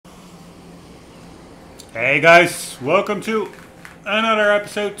Hey guys, welcome to another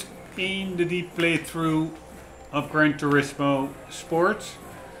episode in the deep playthrough of Gran Turismo Sport.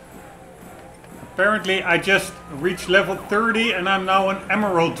 Apparently I just reached level 30 and I'm now an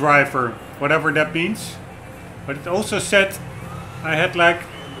emerald driver, whatever that means. But it also said I had like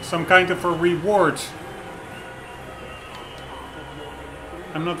some kind of a reward.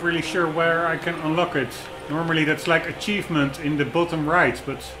 I'm not really sure where I can unlock it. Normally that's like achievement in the bottom right,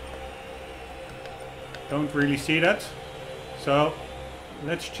 but don't really see that. So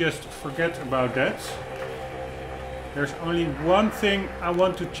let's just forget about that. There's only one thing I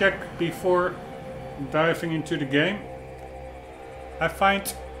want to check before diving into the game. I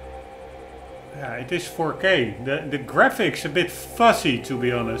find it is 4K. The graphics a bit fuzzy, to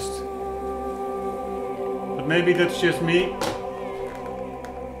be honest. But maybe that's just me.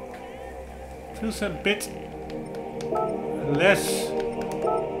 Feels a bit less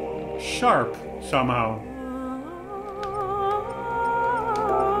sharp somehow.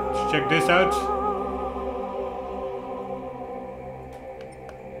 Let's check this out.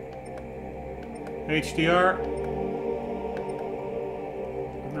 HDR.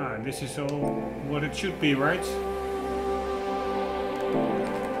 Nah, this is all what it should be, right?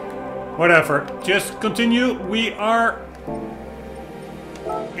 Whatever. Just continue. We are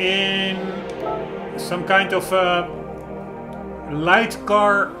in some kind of light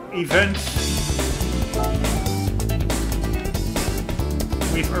car event.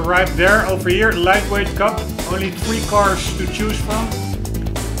 We've arrived there. Over here, lightweight cup. Only 3 cars to choose from.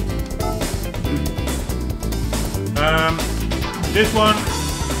 This one,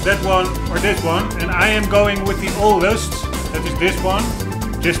 that one, or this one. And I am going with the oldest. That is this one.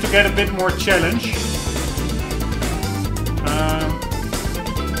 Just to get a bit more challenge.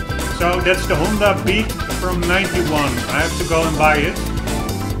 So that's the Honda Beat from 91. I have to go and buy it.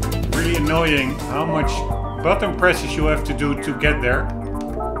 Really annoying how much button presses you have to do to get there.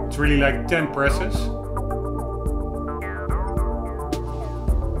 It's really like 10 presses.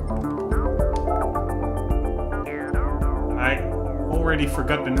 I already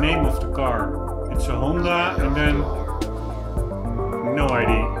forgot the name of the car. It's a Honda and then no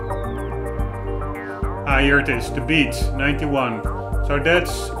ID. Ah, here it is, the Beat 91. So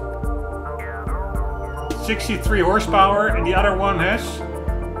that's 63 horsepower, and the other one has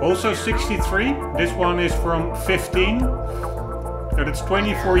also 63. This one is from 15. So that's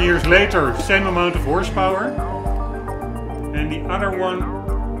 24 years later, same amount of horsepower. And the other one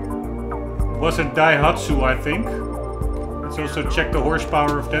was a Daihatsu, I think. Let's also check the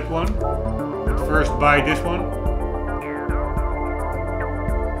horsepower of that one. But first buy this one.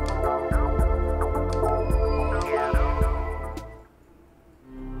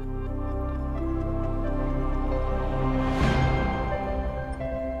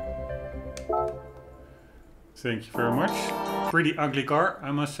 Thank you very much. Pretty ugly car,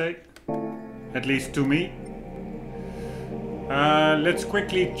 I must say. At least to me. Let's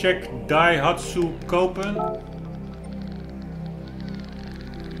quickly check Daihatsu Kopen.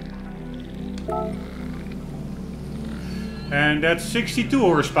 And that's 62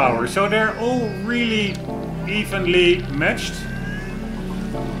 horsepower. So they're all really evenly matched.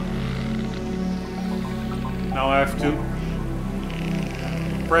 Now I have to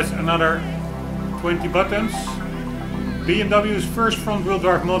press another 20 buttons. BMW's first front-wheel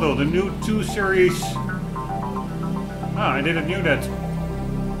drive model, the new 2 Series. Ah, I didn't know that.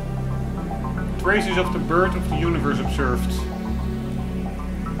 Traces of the bird of the universe observed.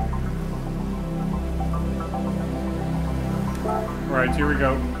 Right, here we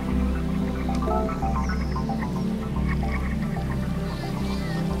go.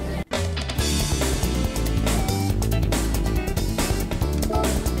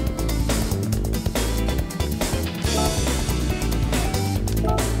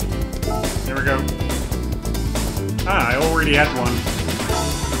 Ah, I already had one.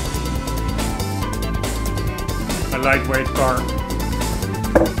 A lightweight car.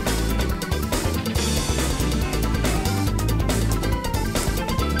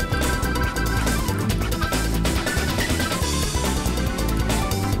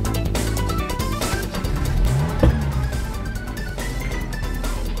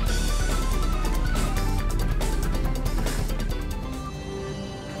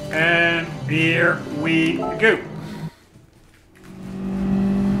 And here we go.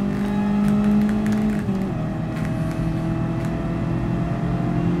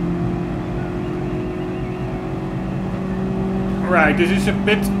 Right, this is a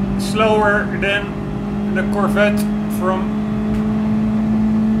bit slower than the Corvette from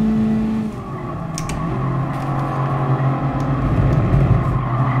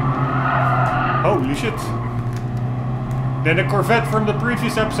Holy shit. Then the Corvette from the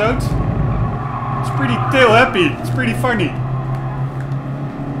previous episode. It's pretty tail happy. It's pretty funny.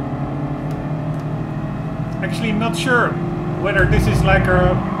 Actually not sure whether this is like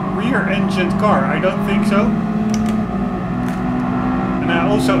a rear engined car. I don't think so. And I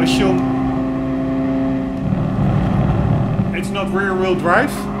also assume it's not rear wheel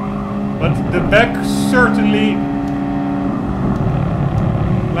drive. But the back certainly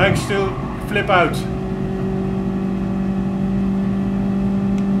likes to flip out.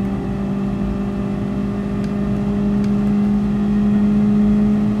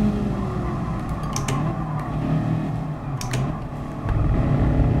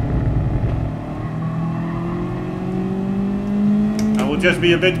 I will just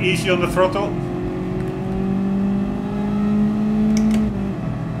be a bit easy on the throttle.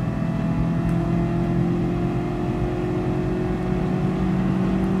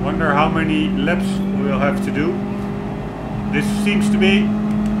 Wonder how many laps we'll have to do. This seems to be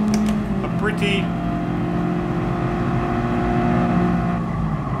a pretty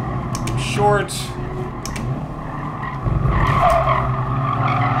short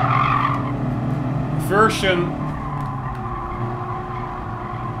version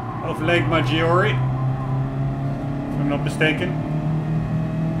of Lake Maggiore, if I'm not mistaken.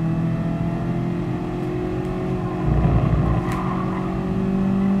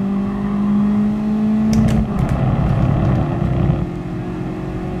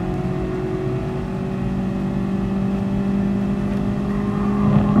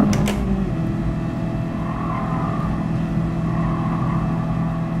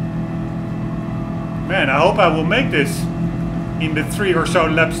 Man, I hope I will make this in the 3 or so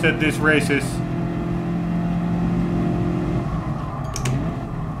laps that this race is.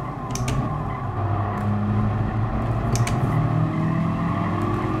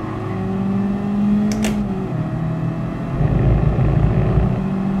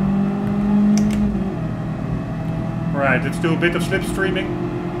 Right, let's do a bit of slipstreaming.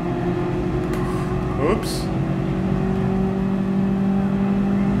 Oops.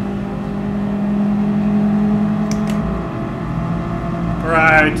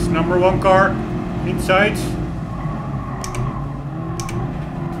 Right, number 1 car inside.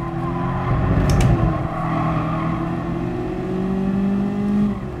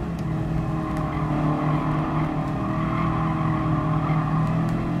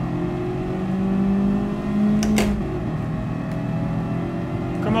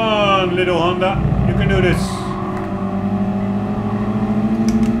 Come on, little Honda, you can do this.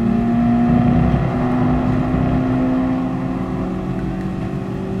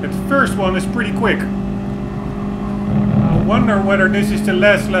 First one is pretty quick. I wonder whether this is the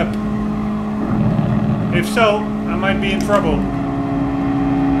last lap. If so, I might be in trouble.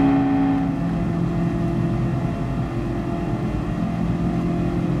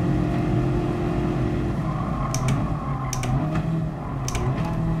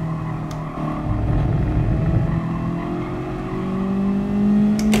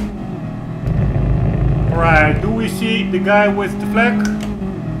 Alright, do we see the guy with the flag?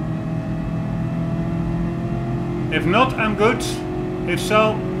 If not, I'm good. If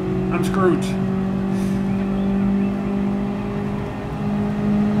so, I'm screwed.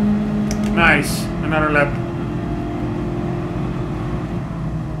 Nice, another lap.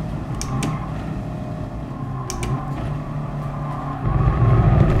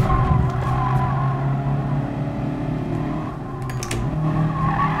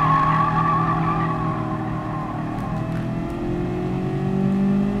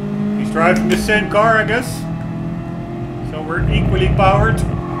 He's driving the same car, I guess. So we're equally powered.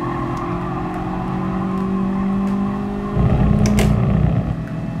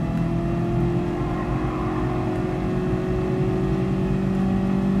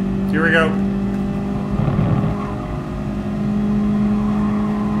 Here we go.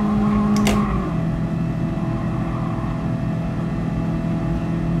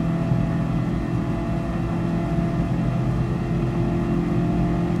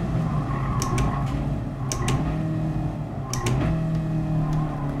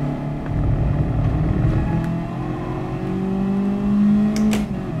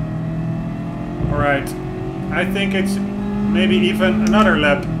 Alright, I think it's maybe even another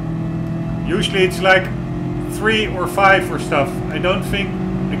lap. Usually it's like 3 or 5 for stuff. I don't think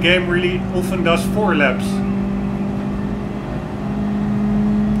the game really often does 4 laps.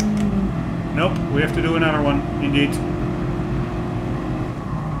 Nope, we have to do another one, indeed.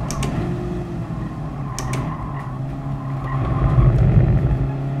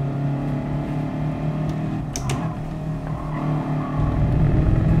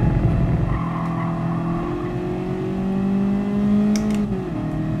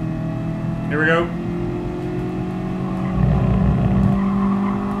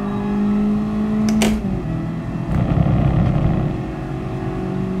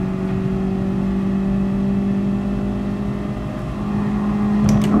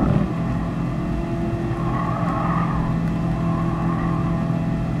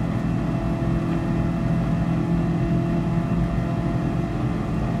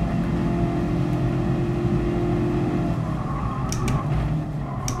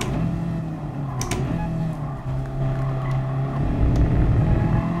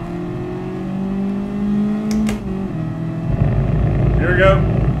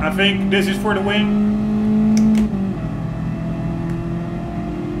 I think this is for the win.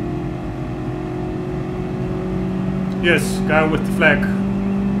 Yes, guy with the flag.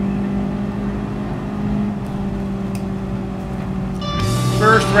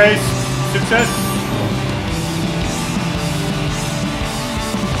 First race, success.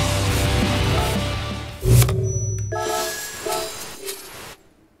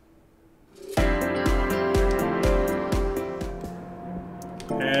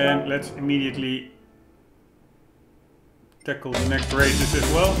 And let's immediately tackle the next races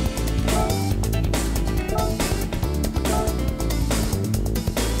as well.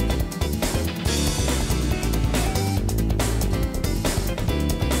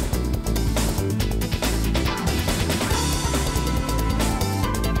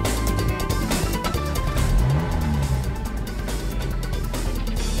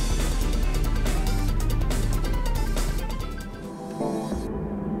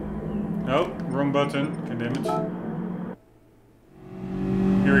 Oh, wrong button. God damn it.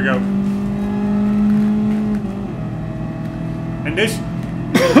 Here we go. And this...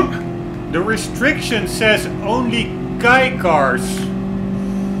 the restriction says only Kai cars.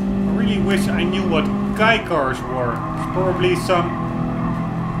 I really wish I knew what Kai cars were. It's probably some...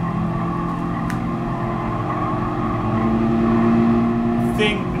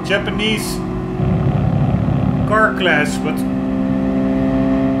 thing, Japanese car class, but...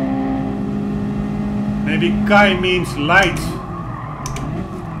 maybe Kai means light.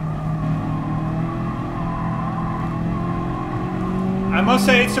 I must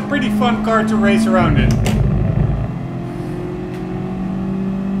say it's a pretty fun car to race around in.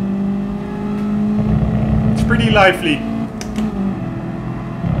 It's pretty lively.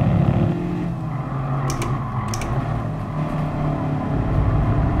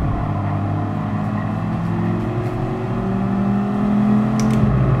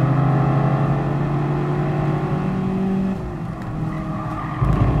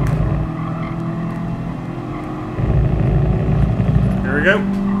 Go.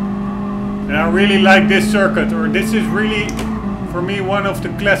 And I really like this circuit, or this is really for me one of the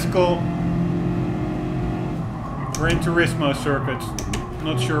classical Gran Turismo circuits.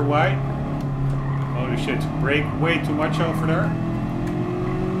 Not sure why. Holy shit, brake way too much over there.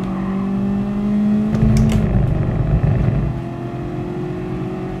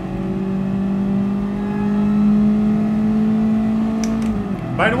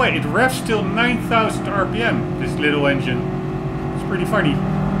 By the way, it revs till 9,000 RPM, this little engine. Pretty funny.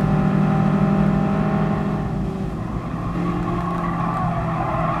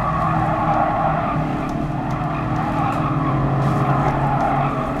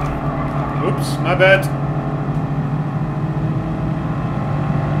 Oops, my bad.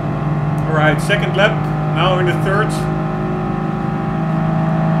 Alright, second lap, now in the third.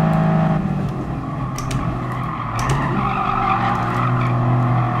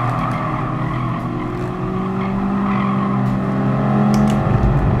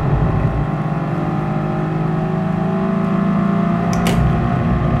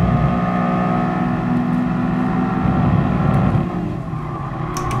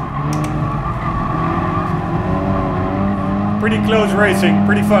 Pretty close racing,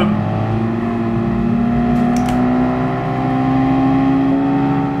 pretty fun.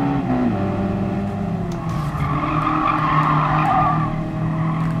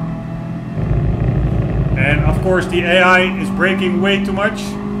 And of course the AI is braking way too much.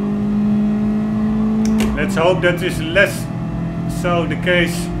 Let's hope that is less so the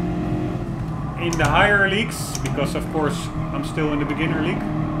case in the higher leagues, because of course I'm still in the beginner league.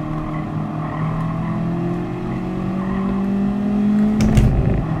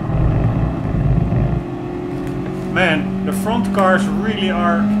 Man, the front cars really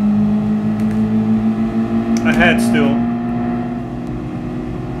are ahead still.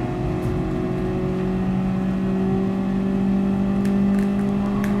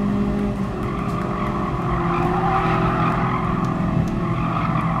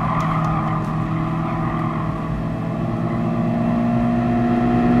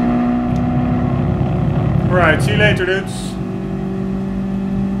 Alright, see you later, dudes.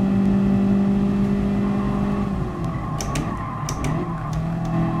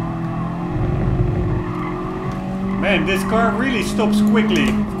 Man, this car really stops quickly.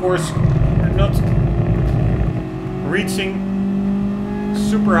 Of course, we're not reaching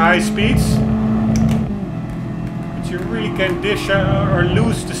super high speeds, but you really can dish or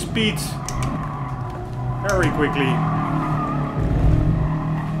lose the speed very quickly.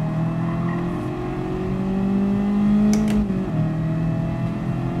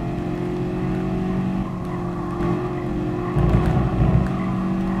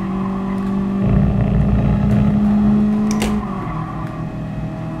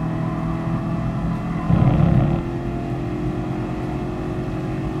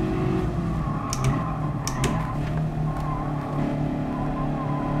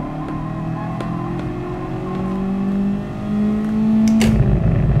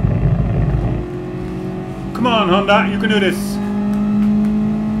 Honda, you can do this.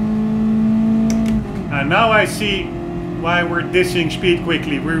 And now I see why we're dishing speed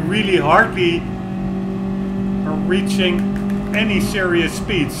quickly. We really hardly are reaching any serious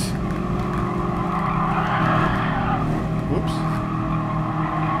speeds. Whoops.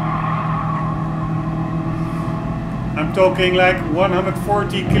 I'm talking like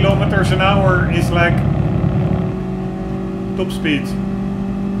 140 kilometers an hour is like top speed.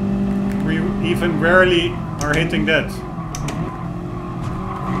 We even rarely are hitting that.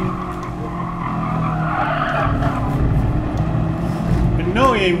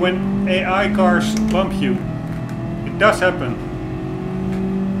 Annoying when AI cars bump you. It does happen.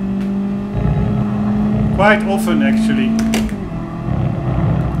 Quite often actually.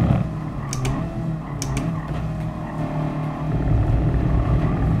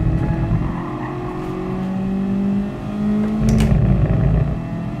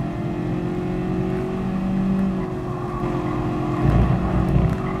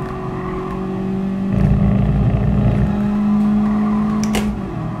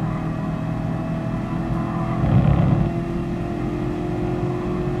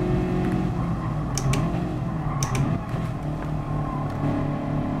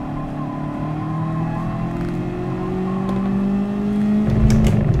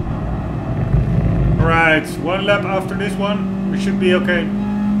 One lap after this one, we should be okay.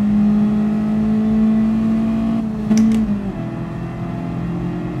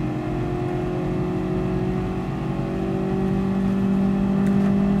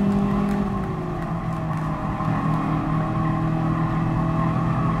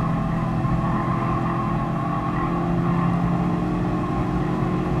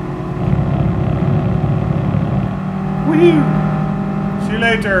 Woohoo! See you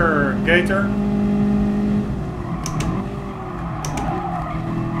later, Gator.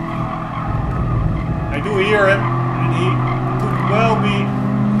 I do hear him, and he could well be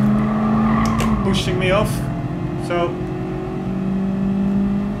pushing me off, so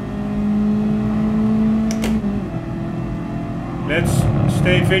let's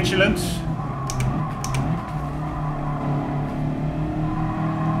stay vigilant.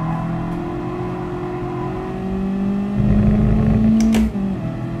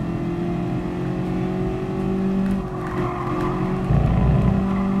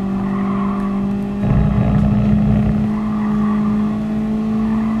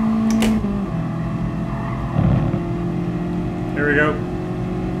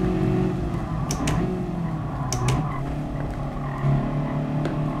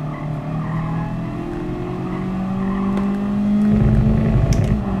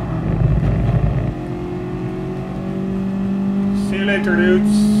 Later,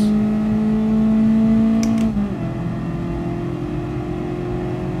 dudes.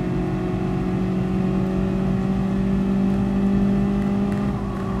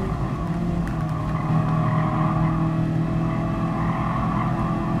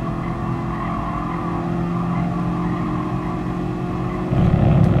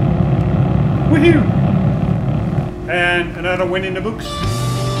 Woohoo! And another win in the books.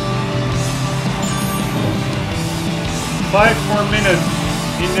 5 more minutes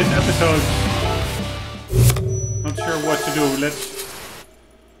in this episode. Not sure what to do. Let's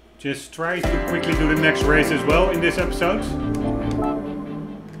just try to quickly do the next race as well in this episode.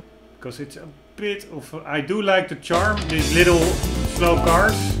 Because it's a bit of... I do like the charm, these little slow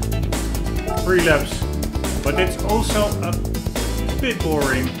cars. 3 laps. But it's also a bit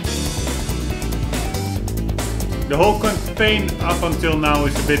boring. The whole campaign up until now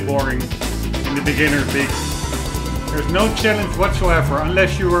is a bit boring in the beginner's league. There's no challenge whatsoever,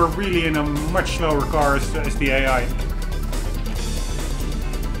 unless you are really in a much slower car as the AI.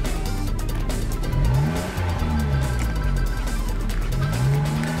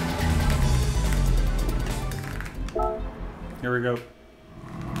 Here we go.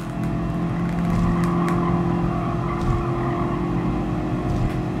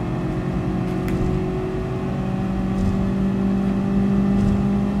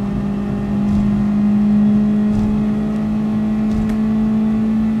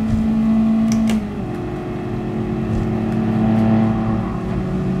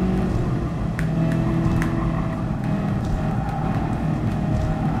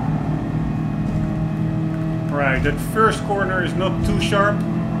 That first corner is not too sharp.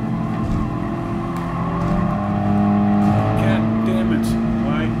 God damn it.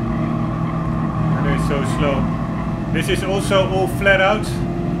 Why are they so slow? This is also all flat out.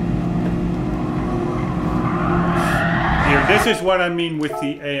 Here, this is what I mean with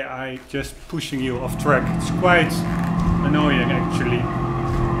the AI just pushing you off track. It's quite annoying actually.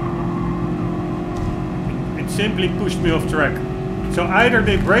 It simply pushed me off track. So either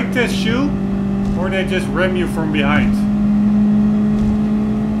they break this shoe or they just ram you from behind.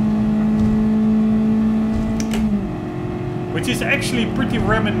 Which is actually pretty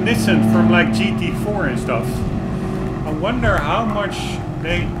reminiscent from like GT4 and stuff. I wonder how much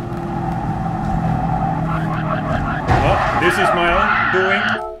they... Well, this is my own doing.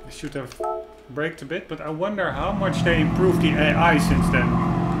 I should have braked a bit, but I wonder how much they improved the AI since then.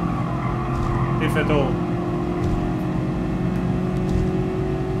 If at all.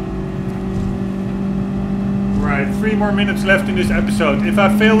 Right, 3 more minutes left in this episode. If I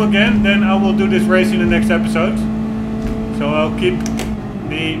fail again, then I will do this race in the next episode. So I'll keep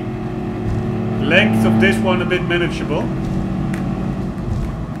the length of this one a bit manageable.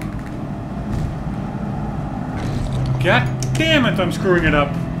 God damn it, I'm screwing it up.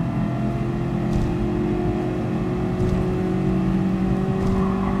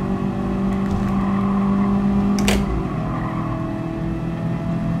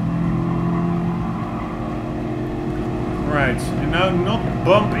 Right, and now not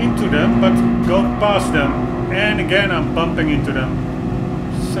bump into them, but go past them. And again I'm bumping into them.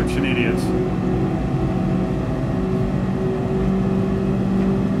 Such an idiot.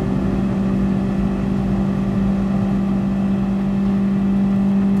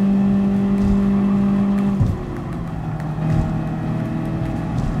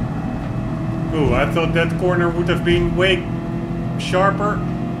 Ooh, I thought that corner would have been way sharper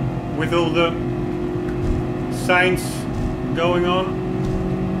with all the signs going on.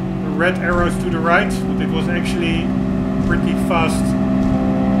 Red arrows to the right, but it was actually a pretty fast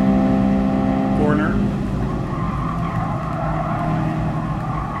corner.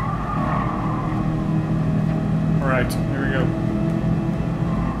 Alright, here we go.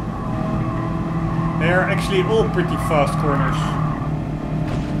 They are actually all pretty fast corners.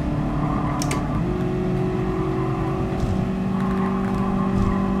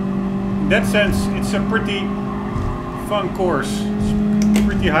 In that sense, it's a pretty fun course. It's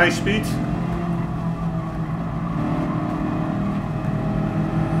pretty high speed.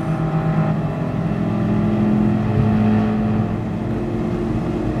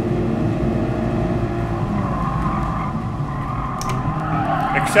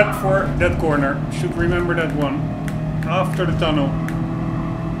 Except for that corner. Should remember that one. After the tunnel.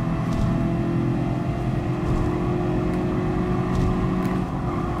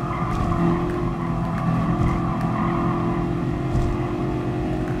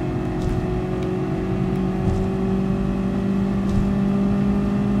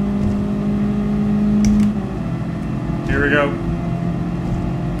 Here we go.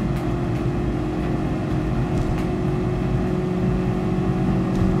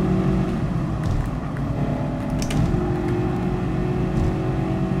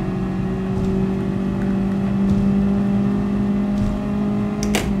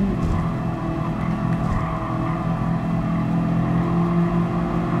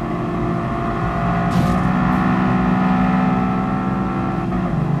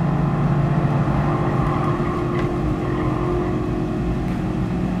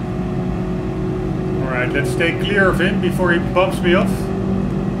 Let's stay clear of him before he bumps me off.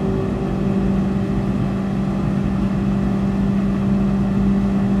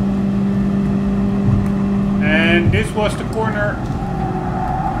 And this was the corner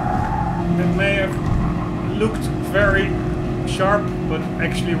that may have looked very sharp, but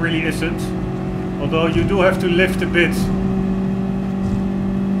actually really isn't. Although you do have to lift a bit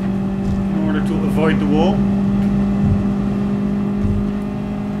in order to avoid the wall.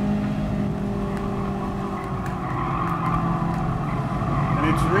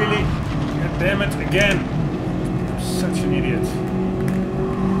 Really, God damn it, again. I'm such an idiot.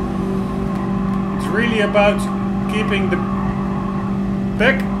 It's really about keeping the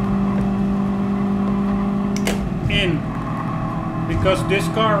back in, because this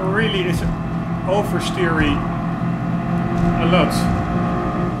car really is oversteery a lot.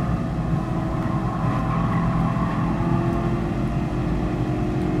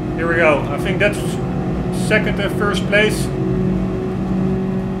 Here we go. I think that's second and first place.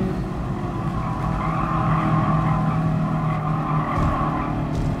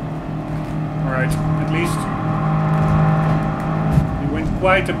 At least we went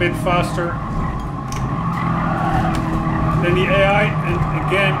quite a bit faster than the AI, and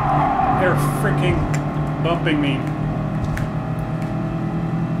again they're freaking bumping me.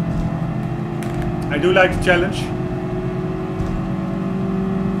 I do like the challenge,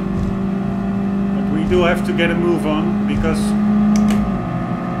 but we do have to get a move on because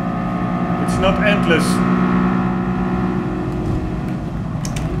it's not endless.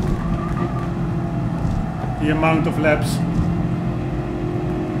 the amount of laps.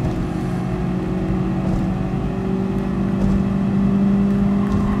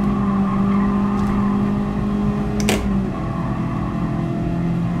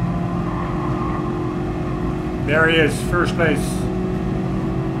 There he is, first place.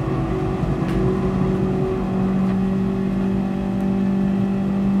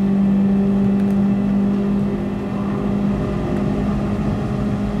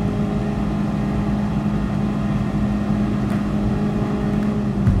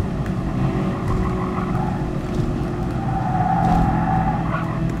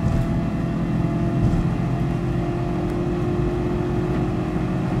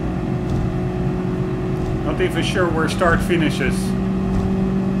 Not even sure where start finishes.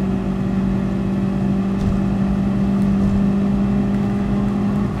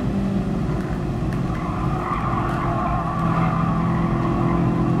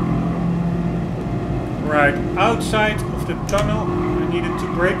 Right, outside of the tunnel, I needed to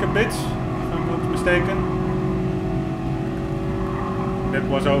brake a bit, if I'm not mistaken. That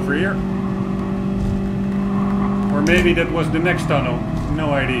was over here. Or maybe that was the next tunnel,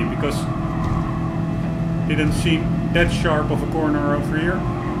 no idea, because didn't seem that sharp of a corner over here.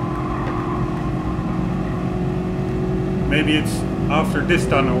 Maybe it's after this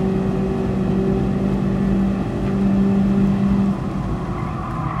tunnel.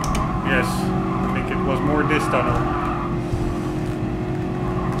 Yes, I think it was more this tunnel.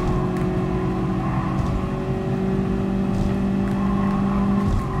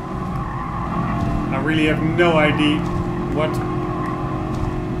 I really have no idea what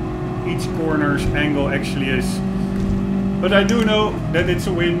each corner's angle actually is, but I do know that it's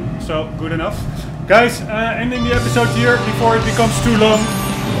a win, so good enough. Guys, ending the episode here before it becomes too long.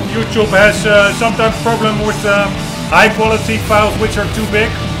 YouTube has sometimes problem with high quality files which are too big,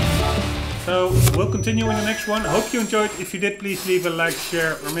 so we'll continue in the next one. Hope you enjoyed. If you did, please leave a like,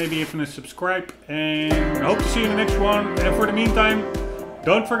 share, or maybe even a subscribe, and I hope to see you in the next one. And for the meantime,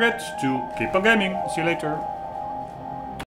 don't forget to keep on gaming. See you later.